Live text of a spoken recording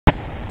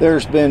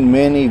There's been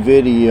many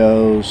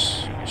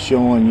videos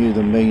showing you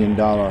the $1 Million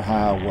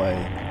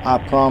Highway. I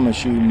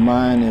promise you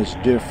mine is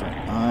different.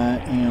 I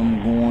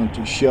am going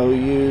to show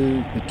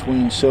you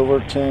between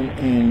Silverton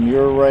and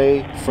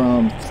Ouray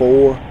from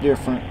 4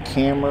 different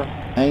camera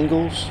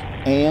angles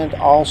and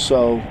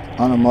also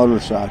on a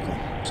motorcycle.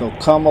 So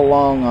come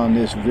along on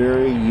this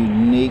very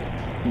unique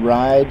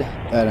ride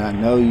that I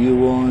know you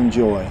will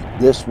enjoy.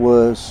 This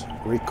was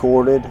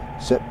recorded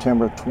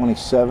September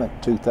 27,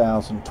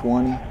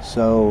 2020.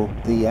 So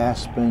the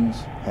Aspens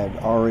had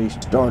already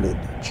started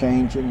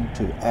changing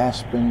to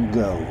Aspen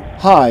Go.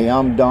 Hi,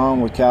 I'm Don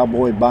with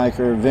Cowboy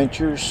Biker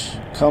Adventures.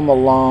 Come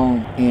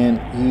along and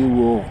you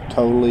will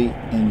totally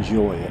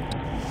enjoy it.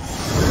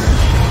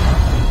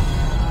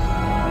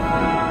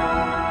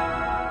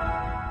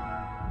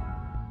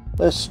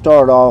 Let's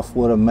start off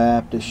with a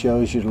map that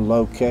shows you the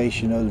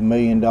location of the $1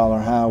 Million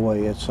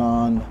Highway. It's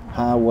on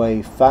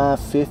Highway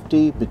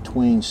 550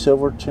 between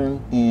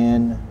Silverton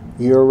and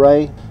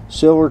Ouray.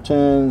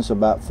 Silverton's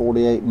about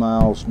 48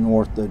 miles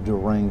north of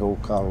Durango,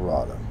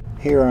 Colorado.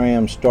 Here I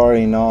am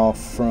starting off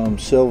from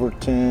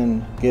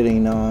Silverton,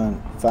 getting on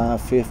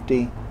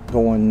 550,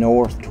 going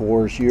north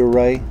towards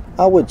Ouray.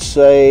 I would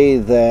say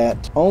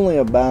that only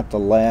about the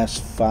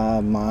last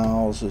 5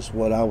 miles is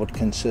what I would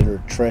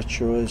consider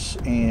treacherous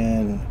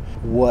and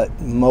what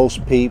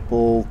most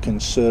people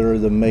consider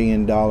the $1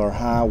 Million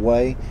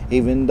Highway,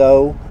 even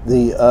though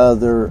the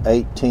other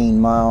 18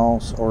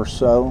 miles or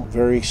so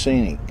very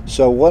scenic.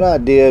 So what I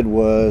did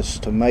was,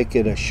 to make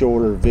it a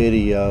shorter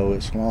video,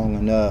 it's long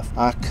enough,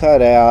 I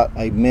cut out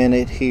a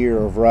minute here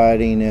of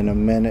riding and a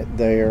minute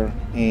there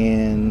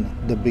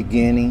in the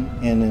beginning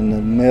and in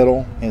the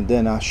middle, and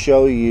then I'll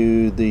show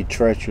you the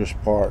treacherous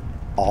part,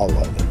 all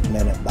of it,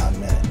 minute by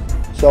minute.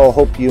 So I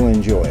hope you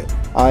enjoy it.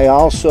 I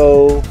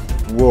also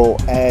will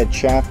add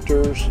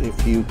chapters.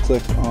 If you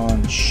click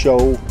on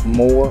show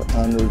more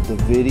under the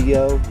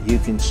video, you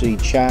can see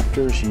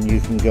chapters and you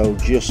can go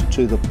just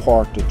to the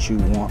part that you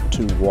want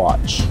to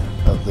watch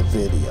of the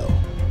video.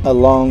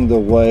 Along the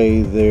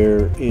way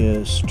there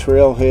is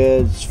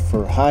trailheads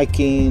for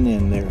hiking,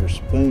 and there's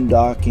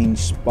boondocking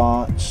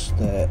spots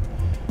that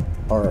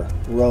are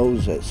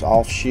roads that's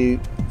offshoot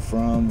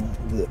from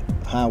the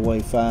Highway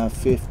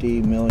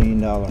 550 $1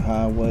 Million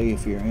Highway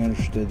if you're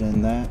interested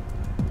in that.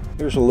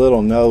 Here's a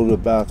little note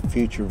about the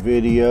future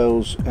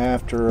videos.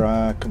 After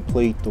I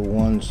complete the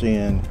ones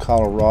in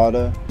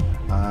Colorado,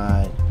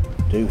 I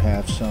do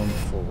have some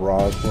for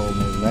Roswell,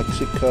 New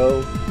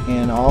Mexico,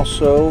 and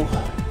also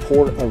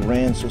Port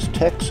Aransas,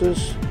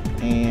 Texas,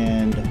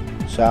 and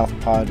South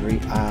Padre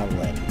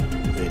Island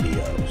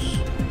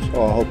videos.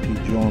 So I hope you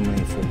join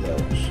me for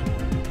those.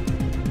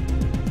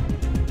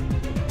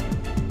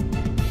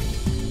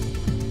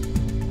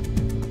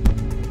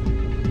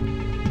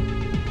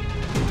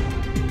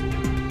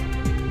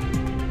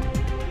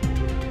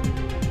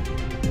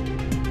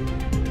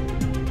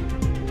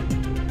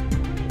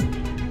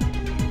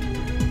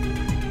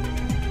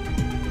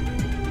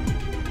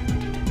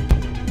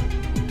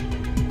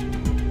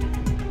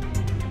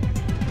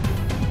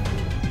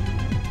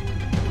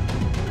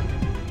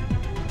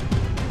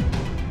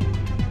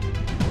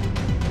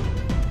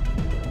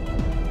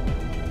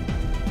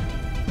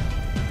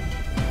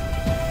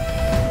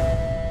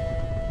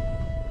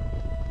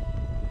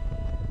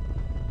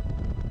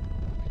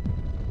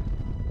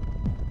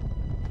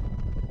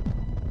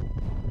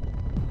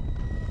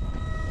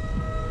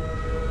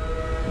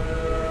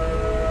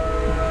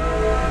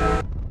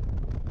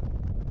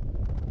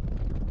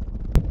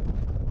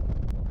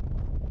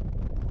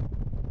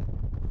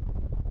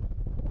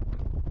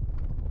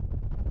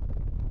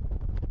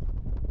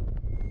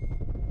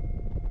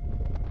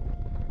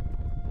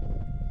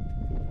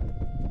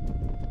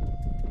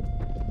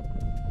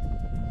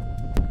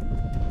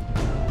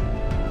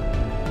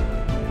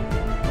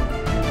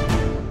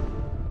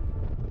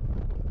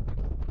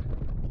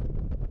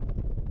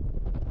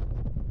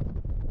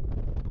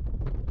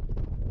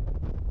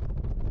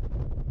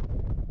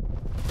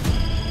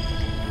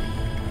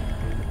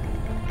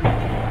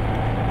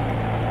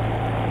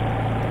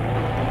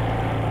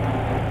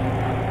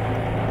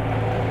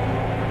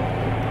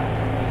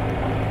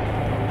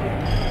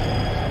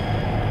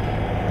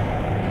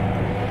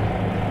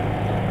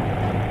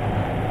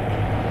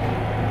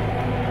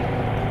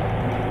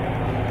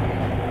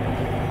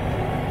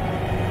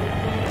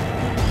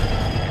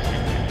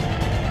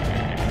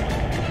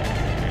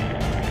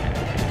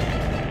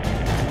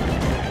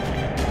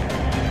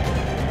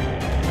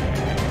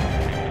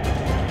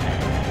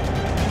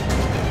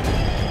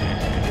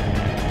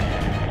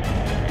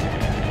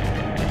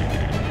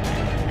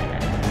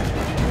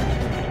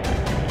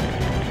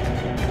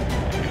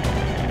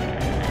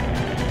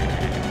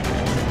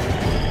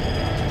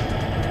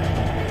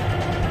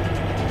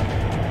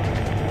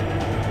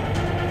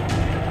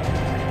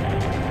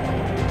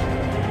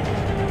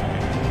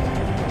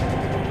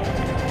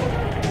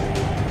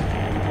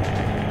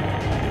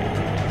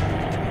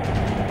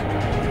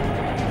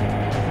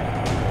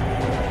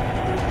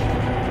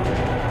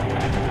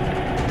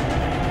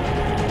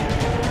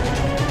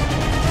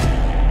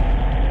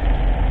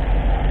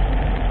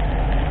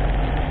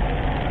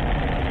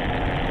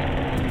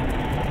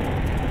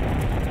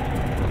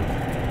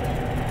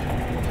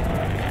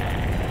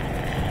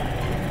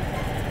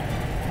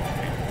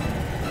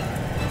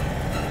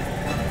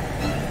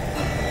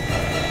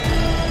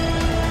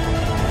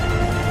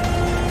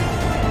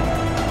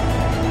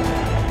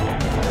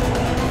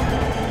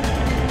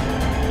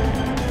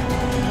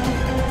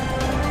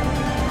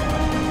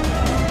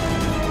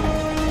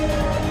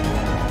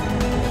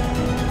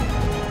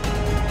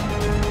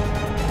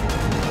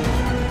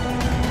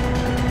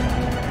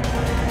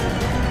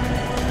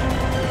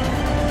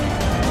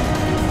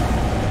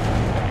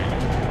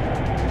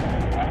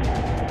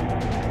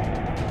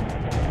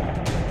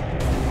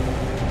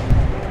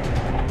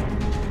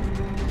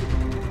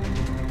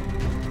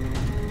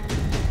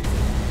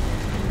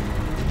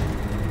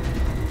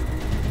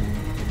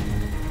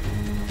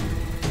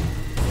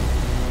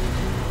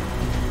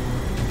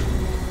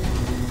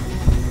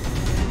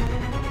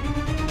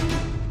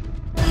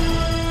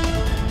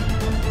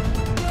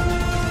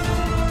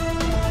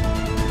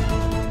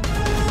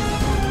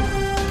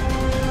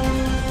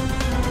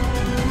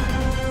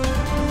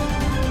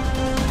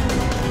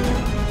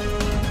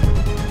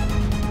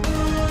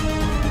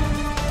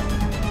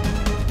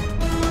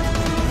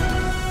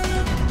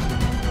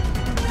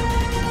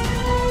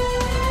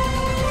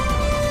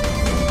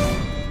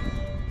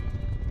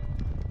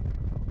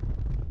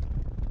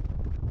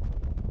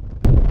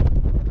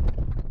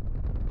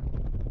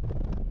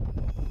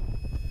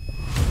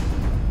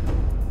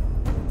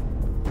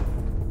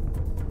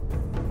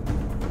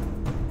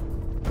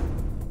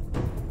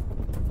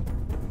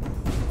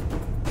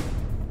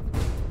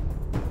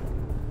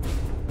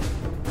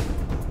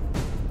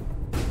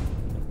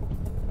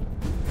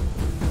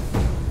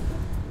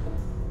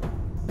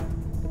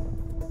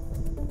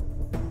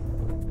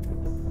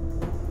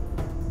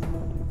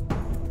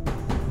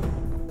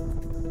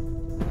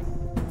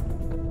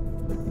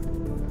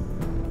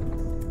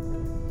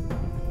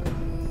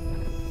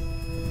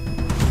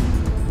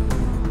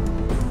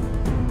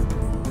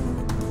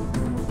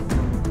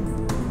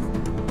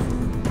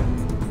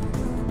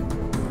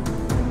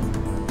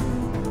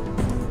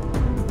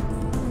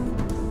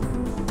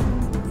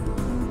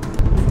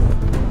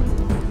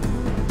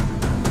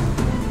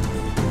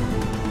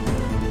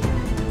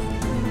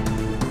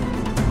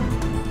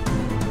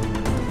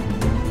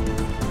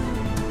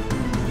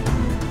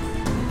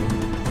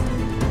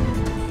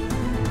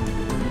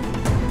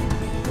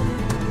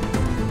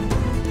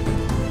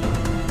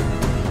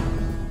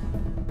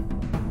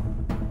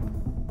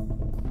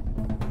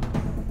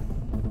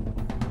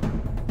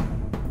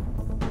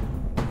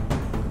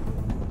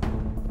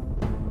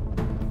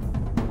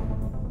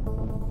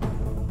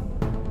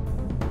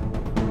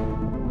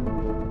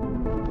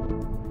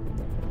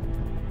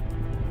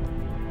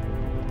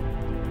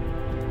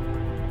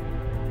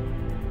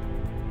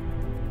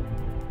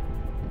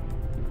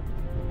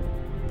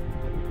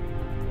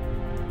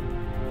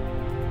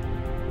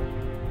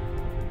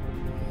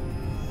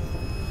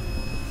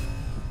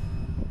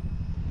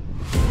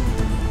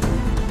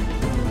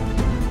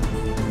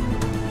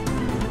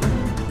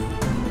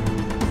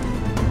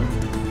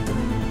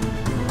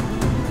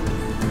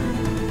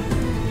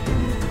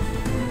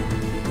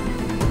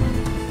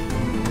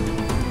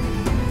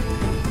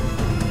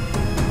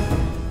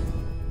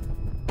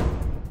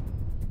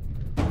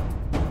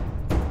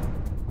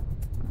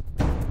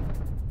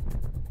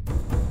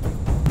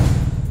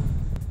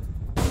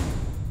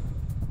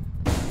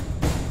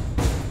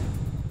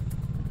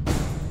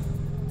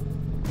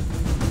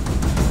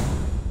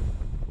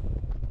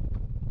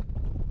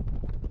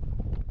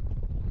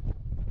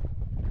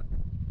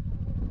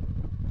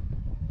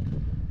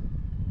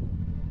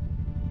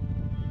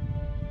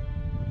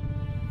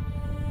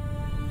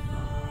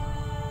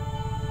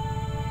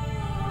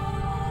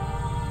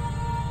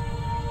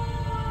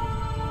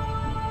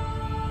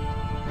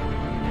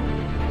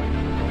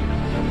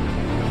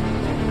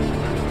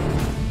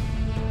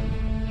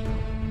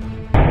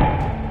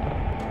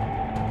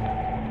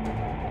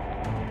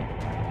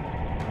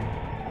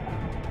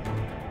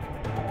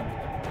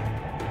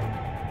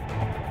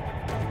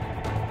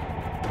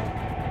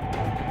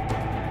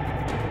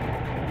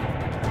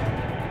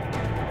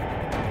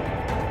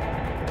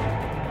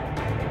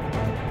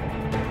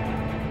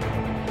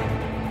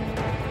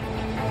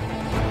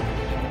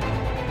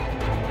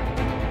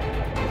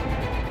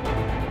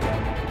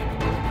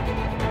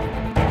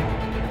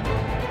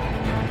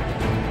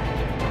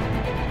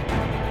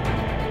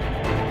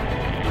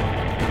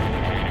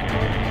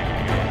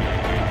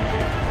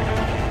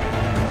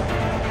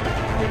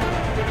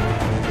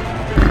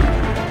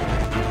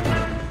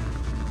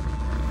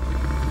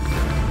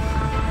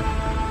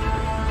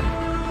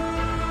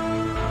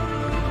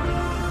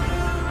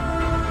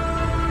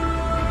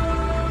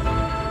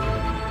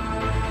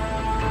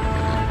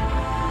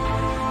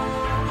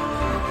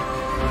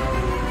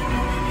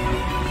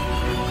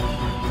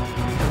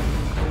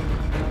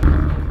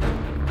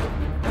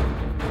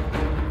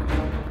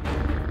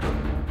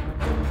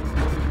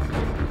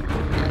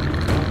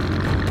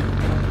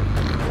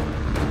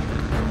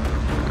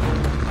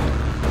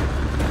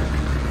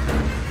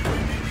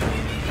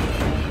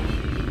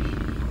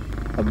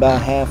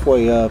 About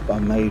halfway up, I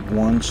made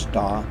one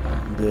stop.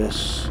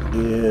 This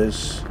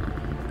is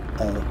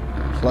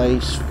a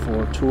place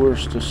for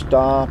tourists to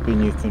stop,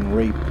 and you can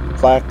read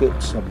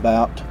plaques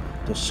about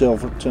the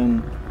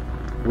Silverton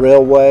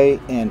Railway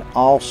and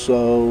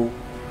also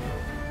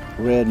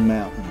Red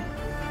Mountain.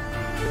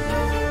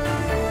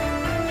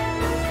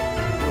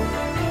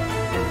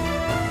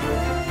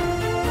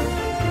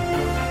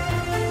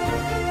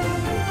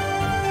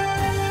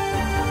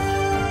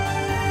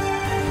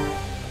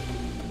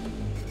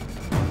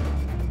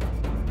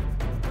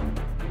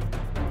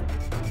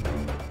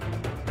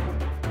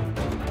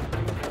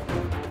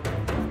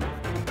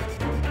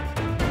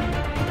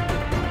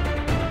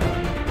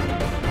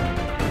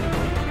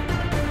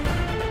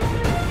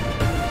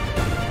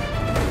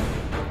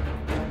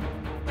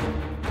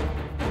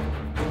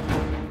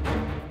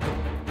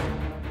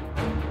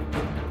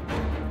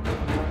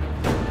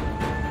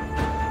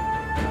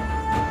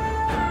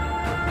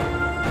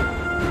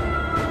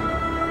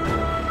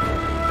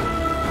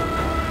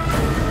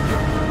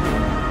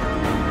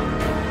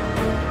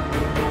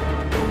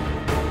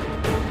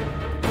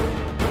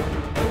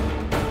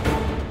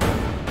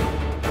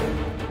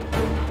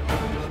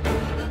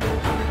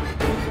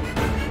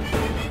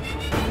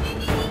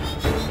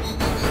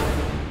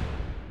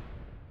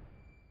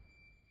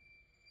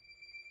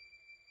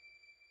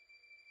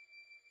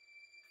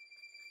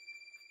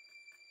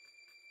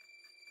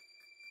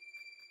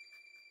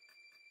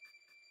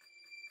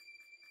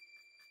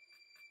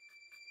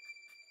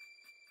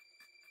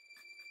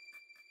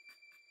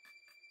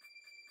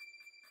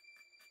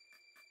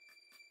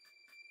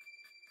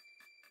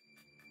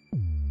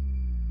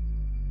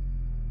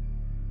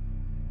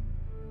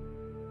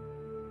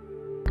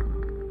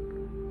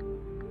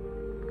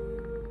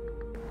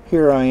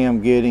 Here I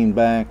am getting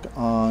back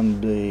on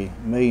the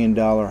 $1 Million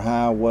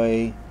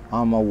Highway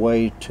on my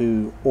way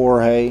to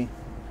Ouray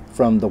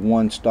from the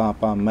one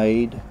stop I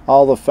made.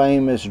 All the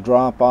famous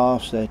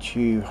drop-offs that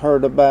you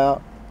heard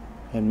about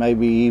and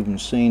maybe even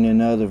seen in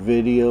other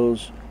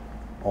videos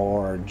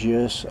are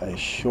just a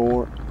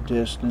short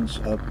distance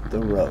up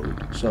the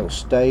road. So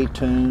stay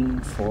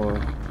tuned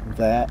for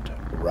that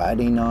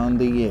riding on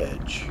the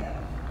edge.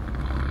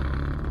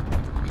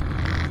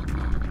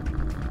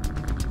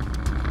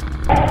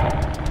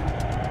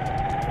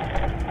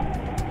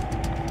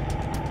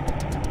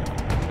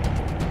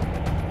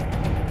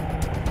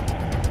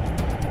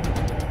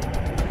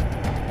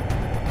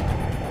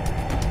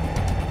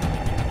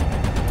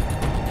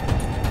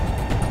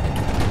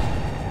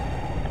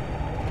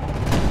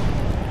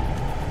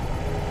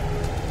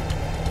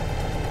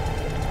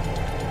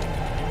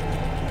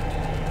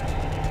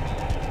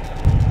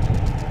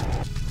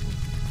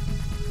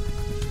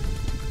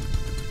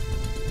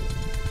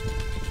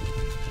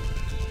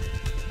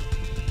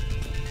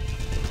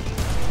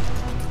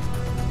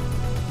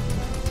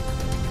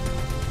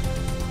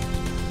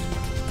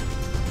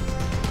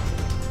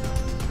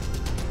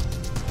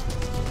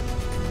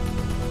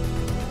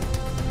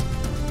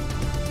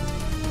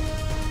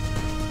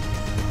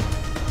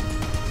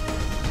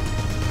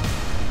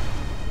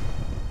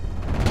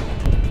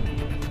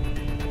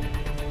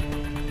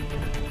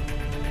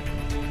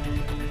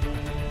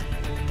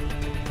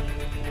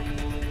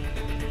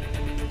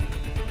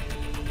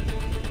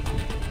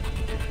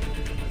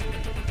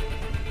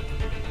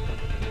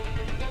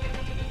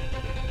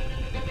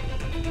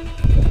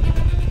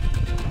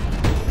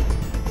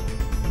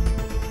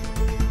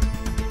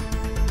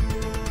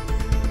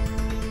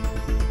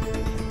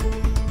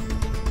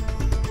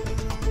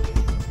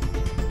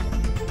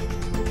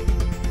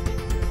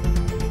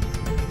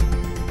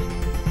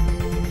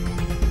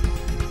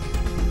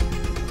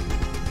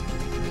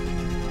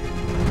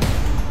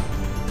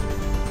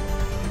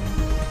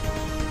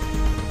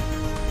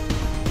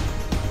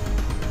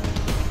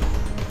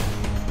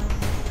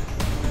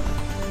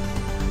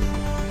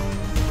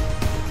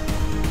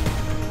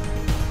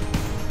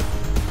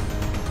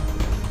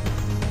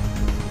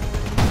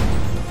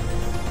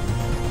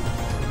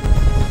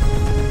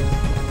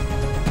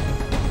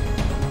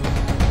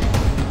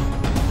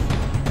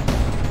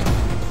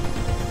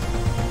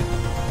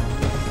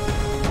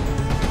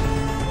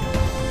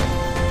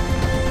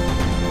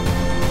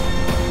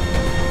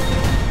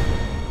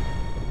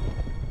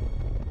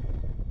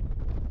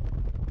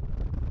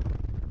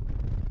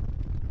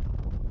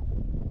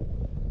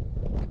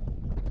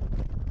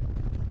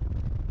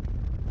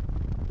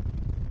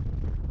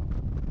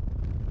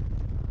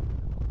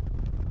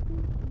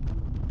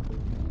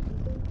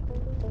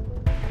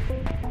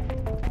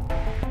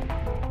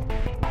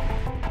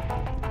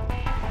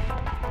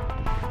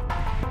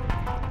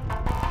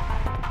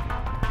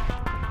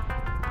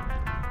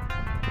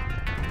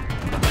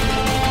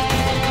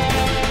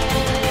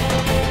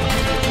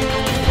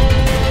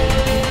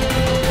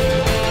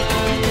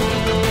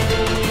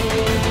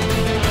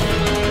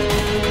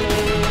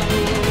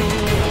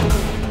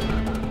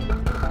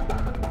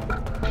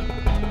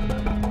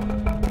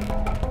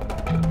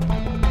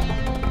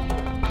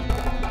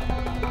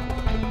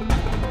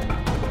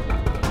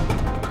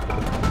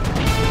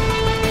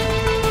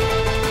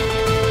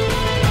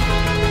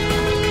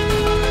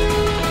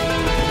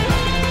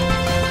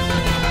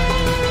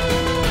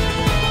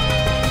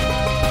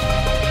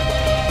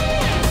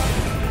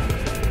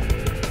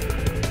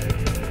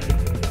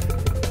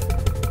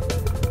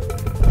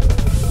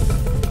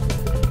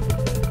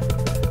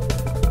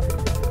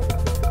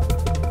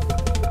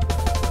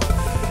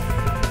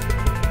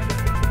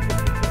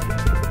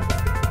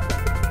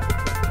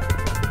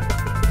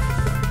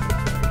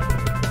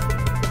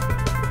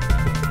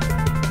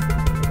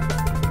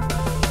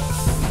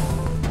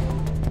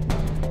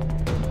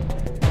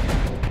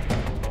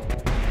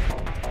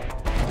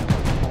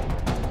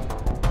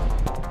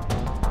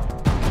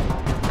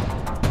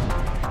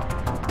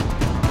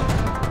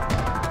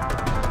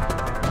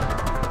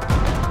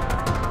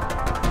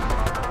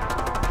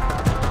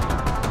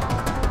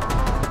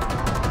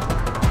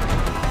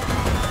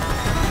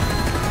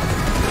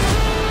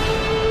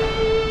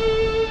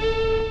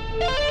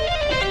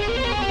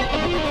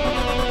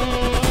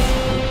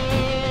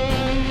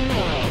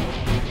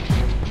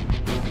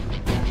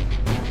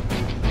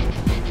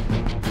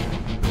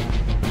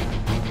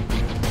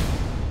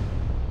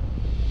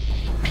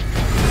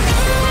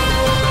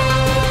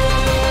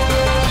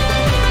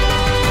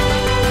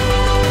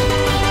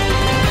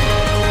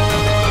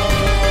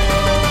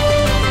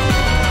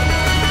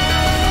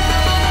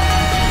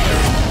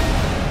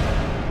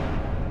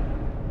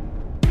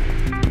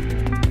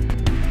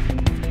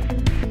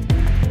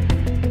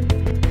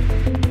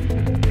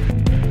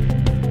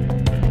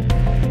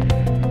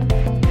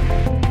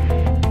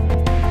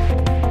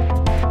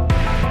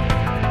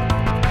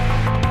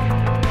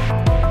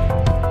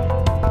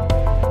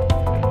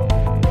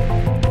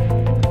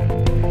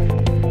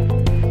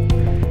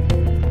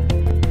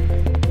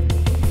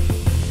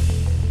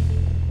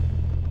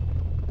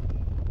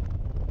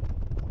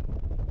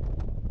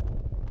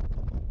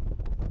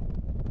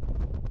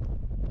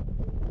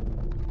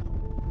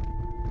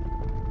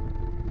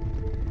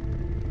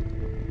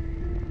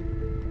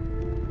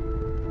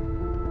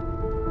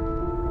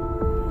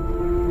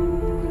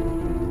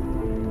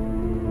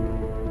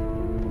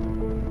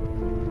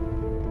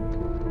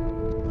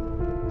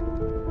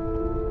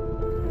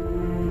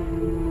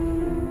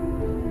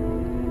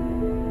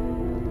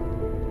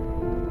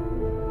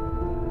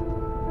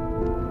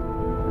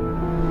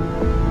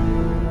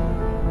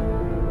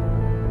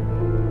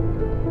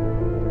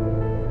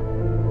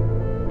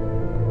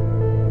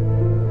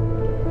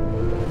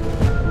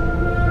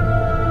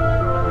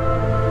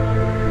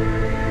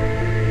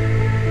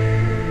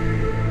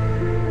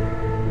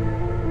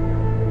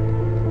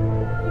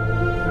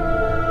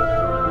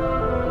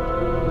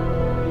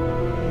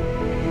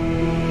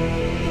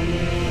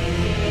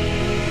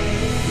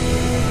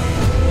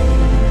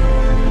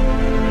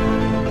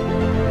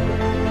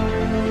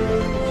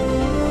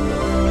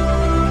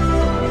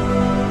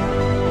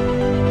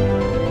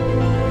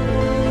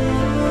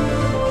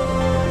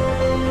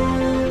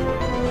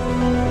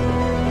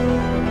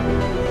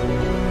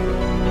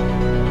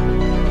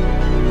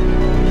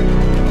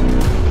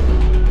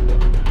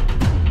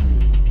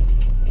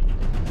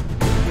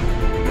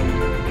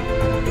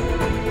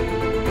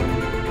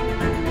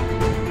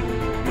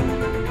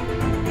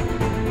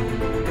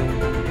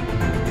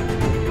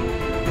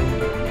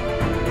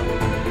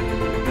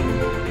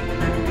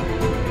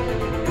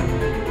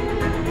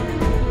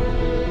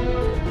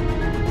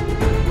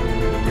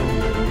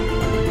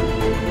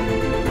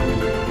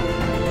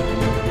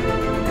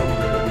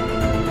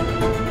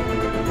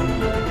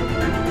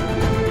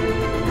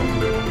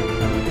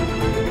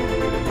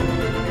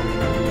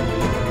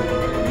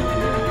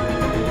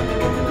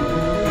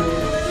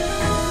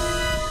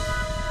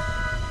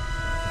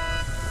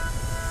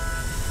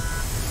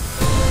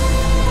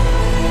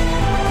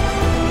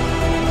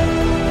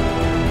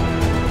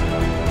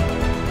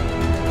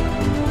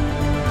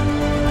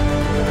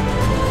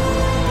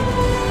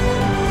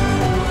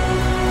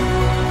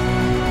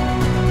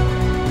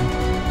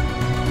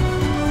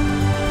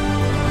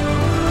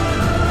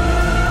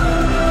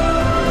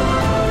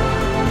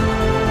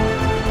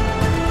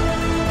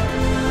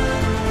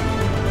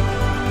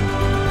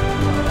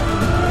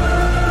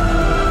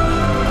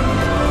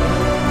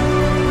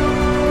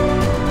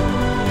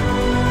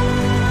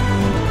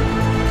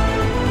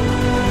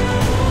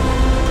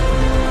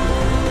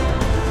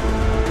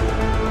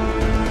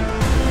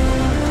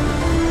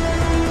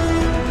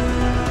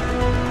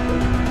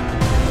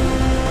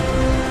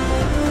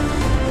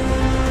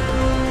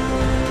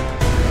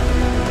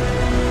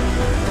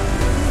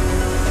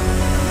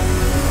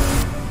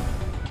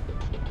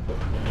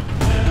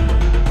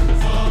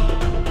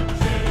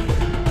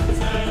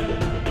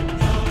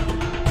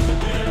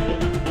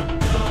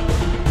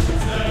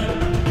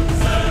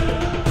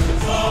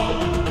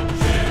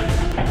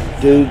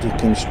 Due to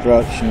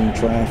construction,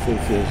 traffic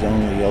is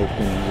only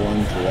open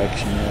one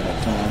direction at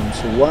a time.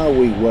 So while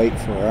we wait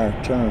for our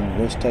turn,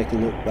 let's take a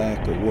look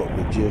back at what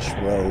we just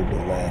rode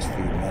the last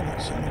few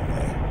minutes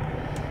anyway.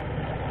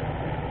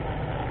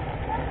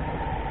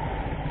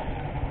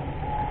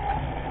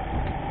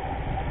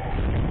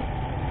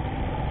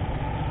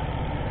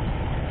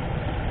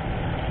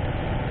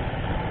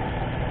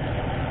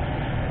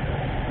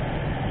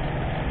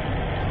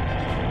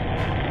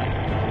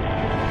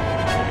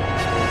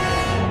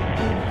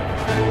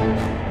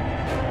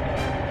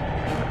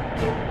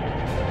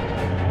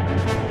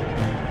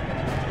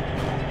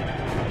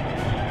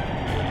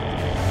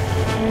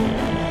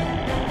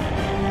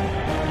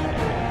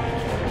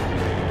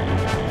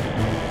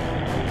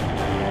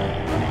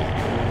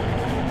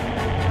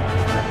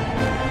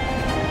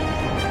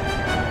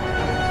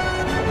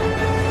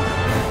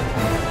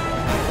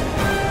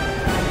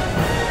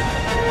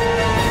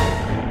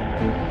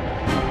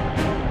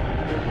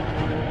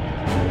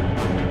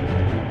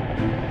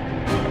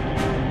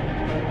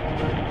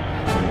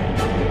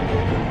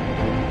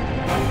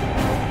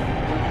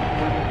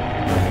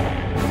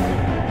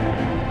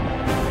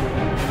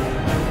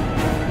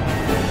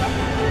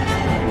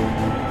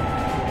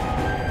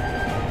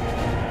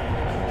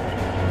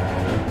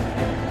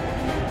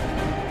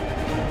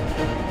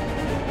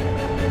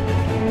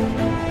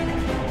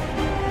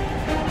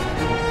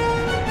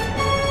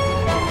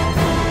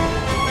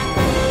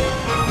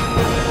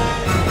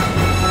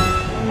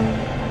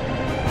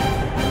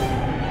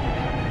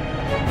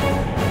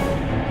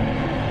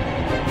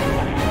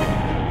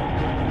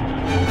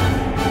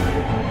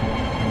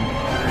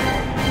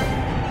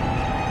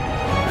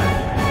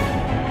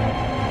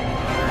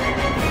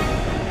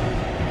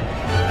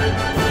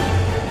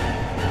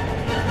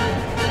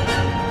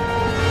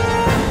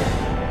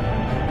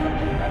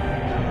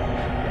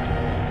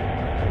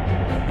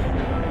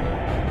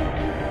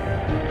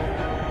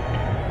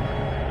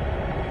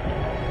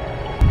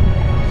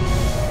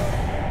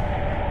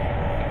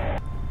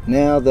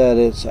 Now that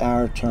it's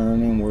our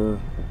turn and we're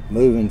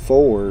moving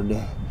forward,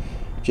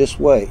 just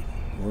wait.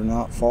 We're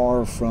not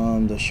far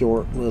from the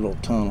short little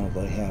tunnel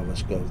they have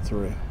us go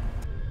through.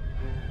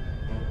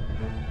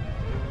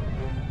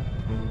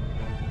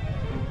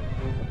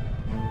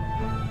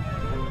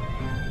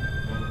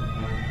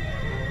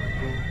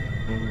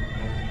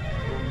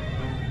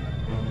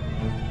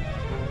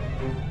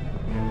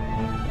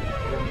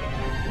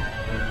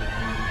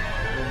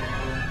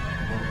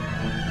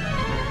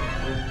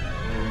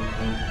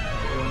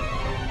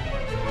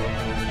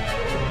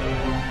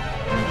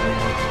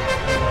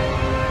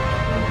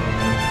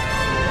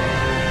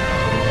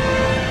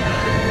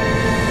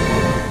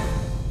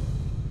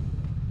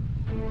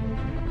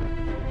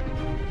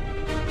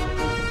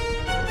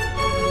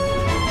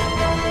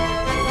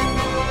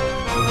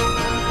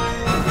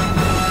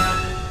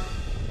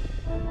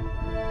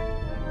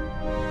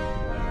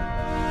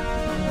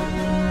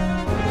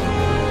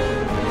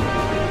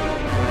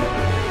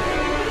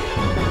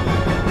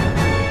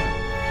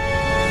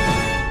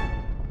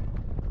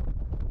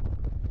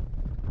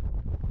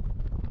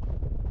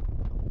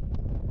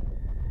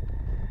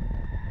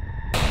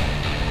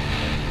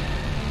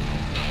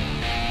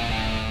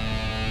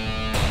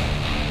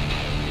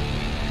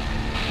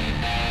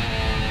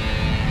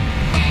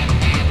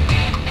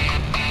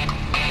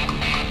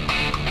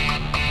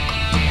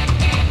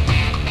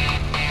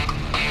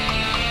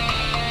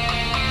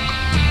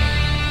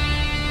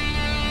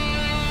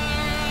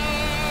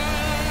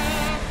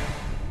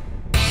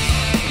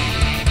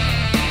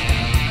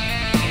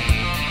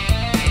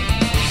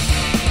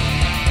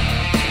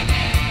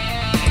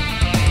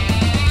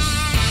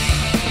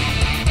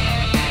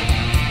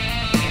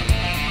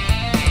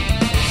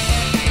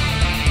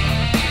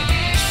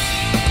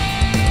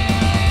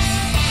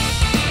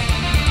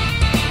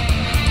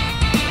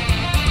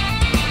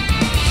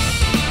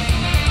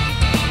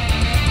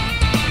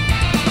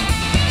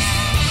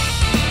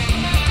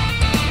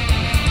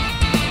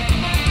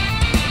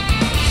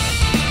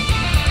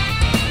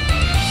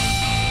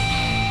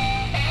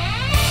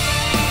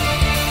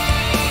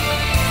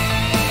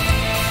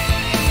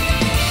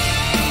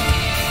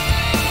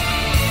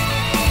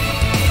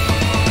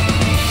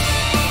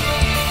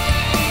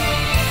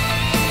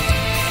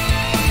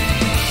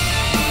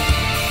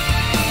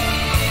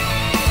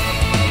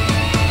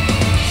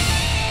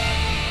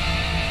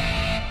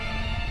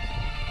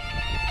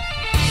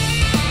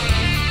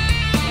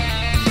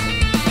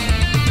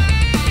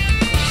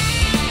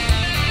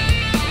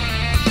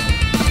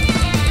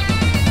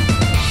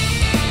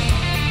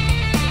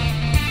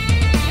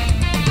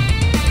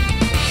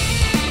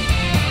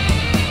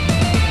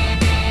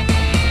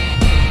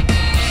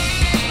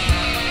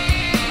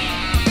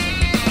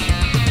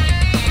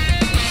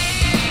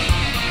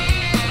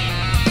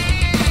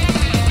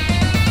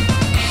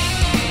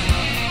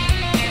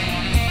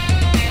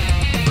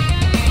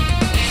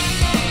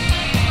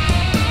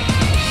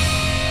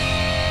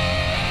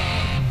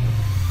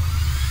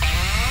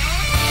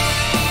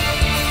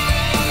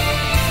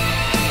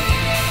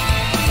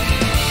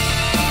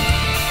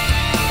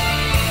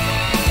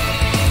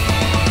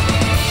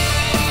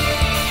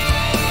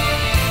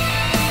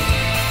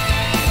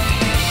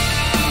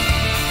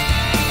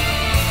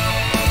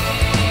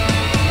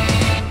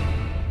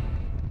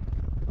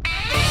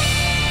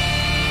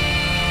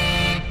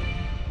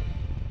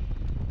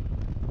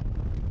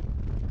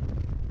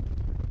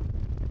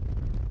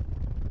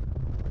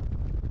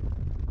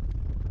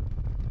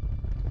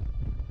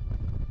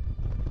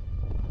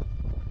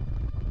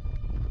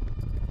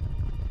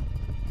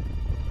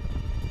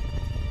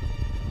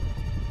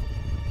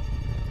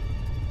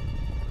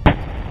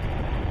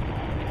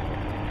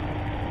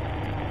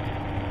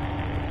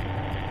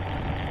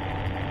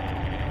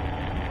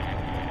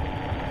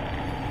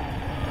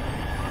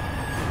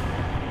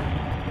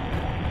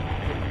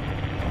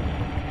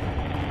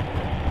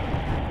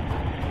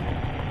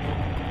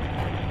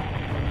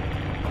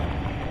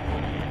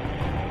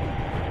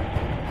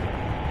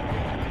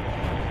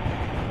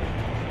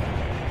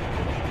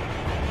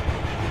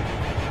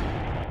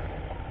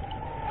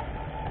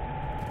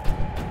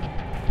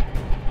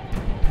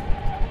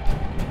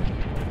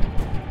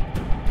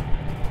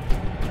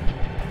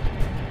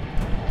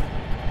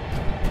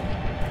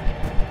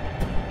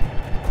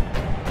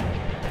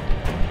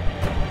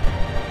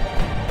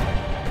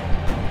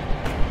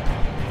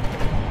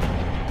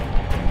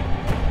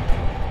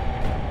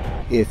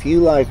 If you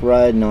like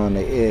riding on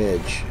the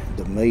edge,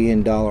 the $1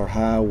 Million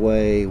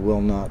Highway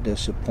will not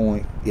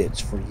disappoint.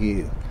 It's for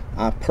you.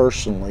 I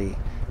personally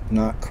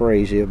not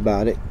crazy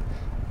about it.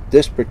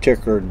 This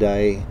particular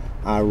day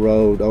I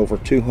rode over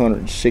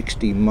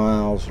 260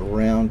 miles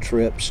round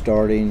trip,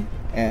 starting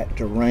at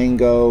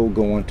Durango,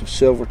 going to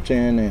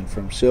Silverton, and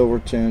from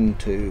Silverton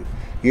to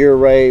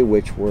Ouray,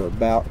 which we're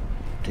about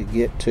to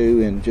get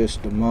to in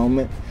just a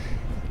moment,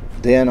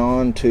 then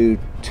on to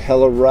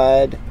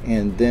Telluride,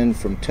 and then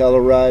from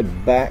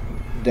Telluride back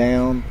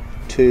down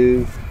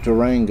to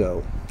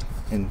Durango.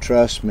 And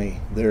trust me,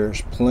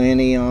 there's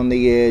plenty on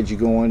the edge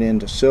going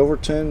into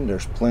Silverton,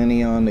 there's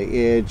plenty on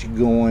the edge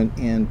going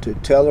into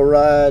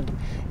Telluride,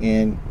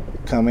 and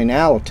coming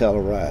out of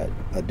Telluride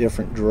a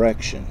different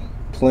direction.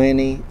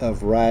 Plenty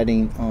of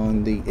riding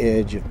on the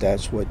edge if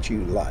that's what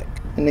you like.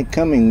 In the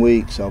coming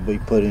weeks I'll be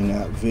putting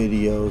out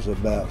videos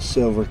about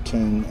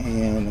Silverton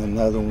and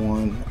another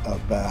one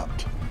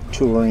about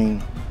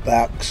touring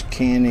Box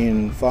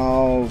Canyon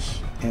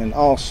Falls, and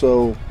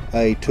also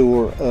a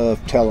tour of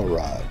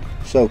Telluride.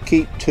 So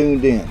keep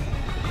tuned in.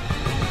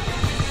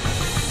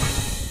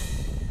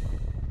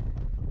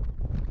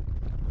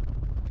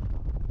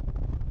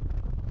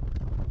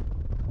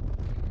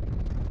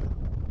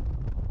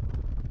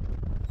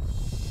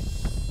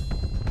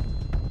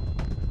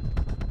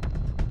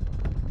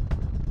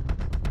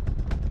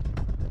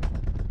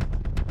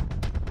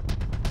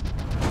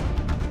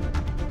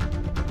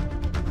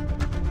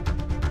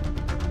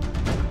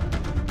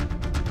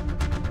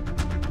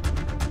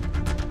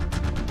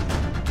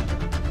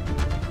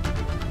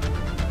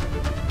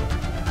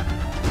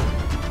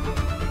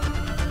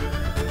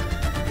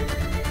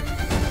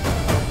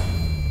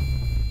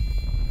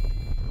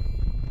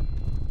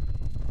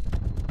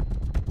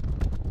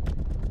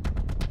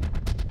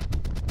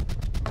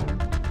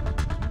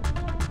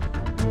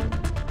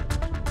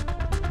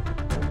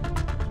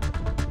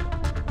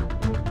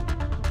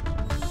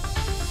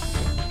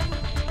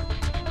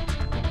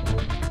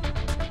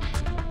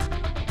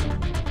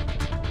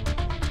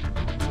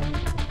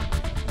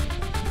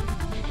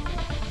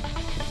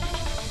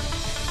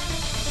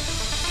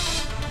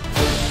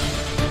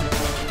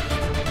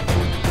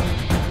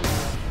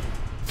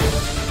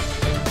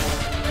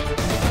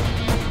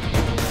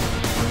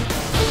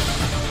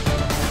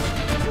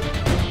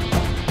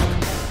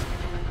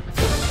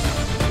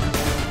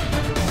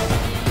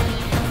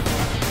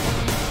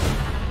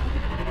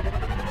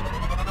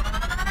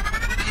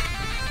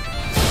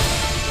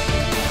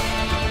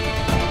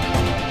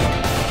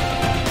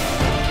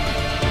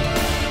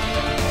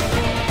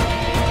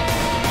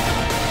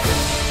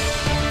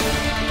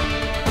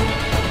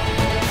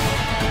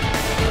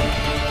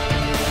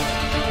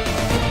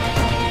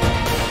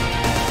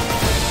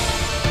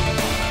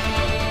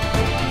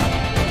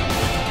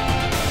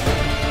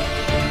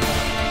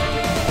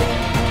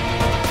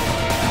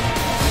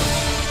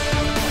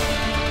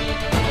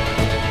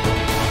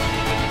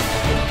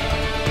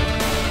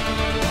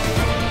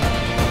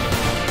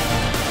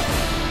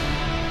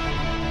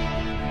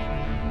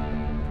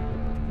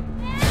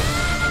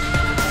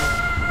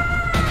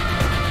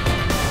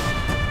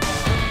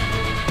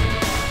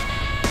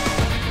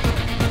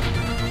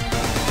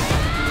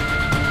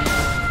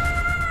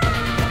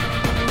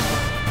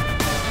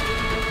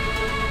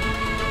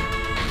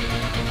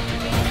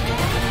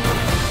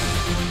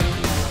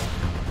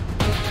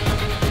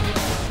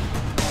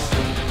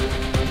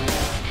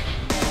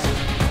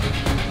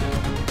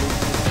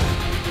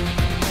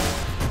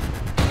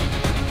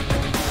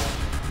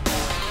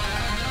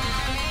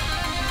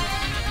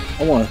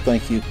 I want to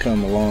thank you for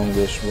coming along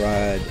this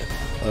ride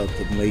of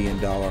the $1 Million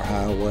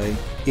Highway.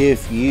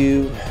 If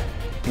you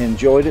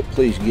enjoyed it,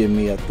 please give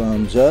me a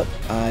thumbs up.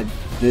 I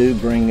do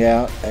bring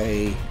out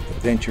a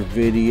adventure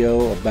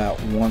video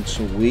about once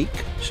a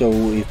week, so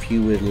if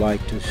you would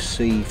like to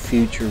see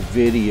future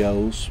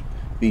videos,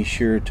 be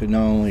sure to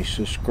not only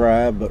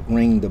subscribe but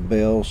ring the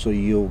bell so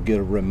you'll get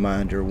a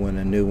reminder when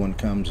a new one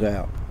comes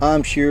out.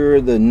 I'm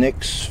sure the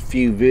next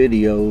few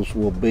videos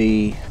will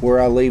be where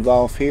I leave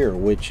off here,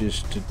 which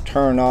is to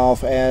turn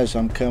off as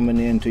I'm coming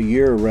into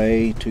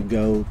Ouray to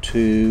go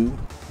to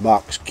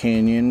Box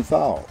Canyon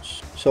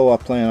Falls. So I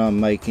plan on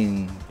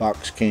making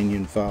Box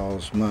Canyon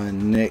Falls my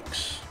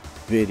next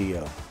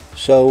video.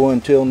 So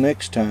until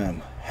next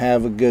time,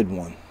 have a good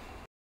one.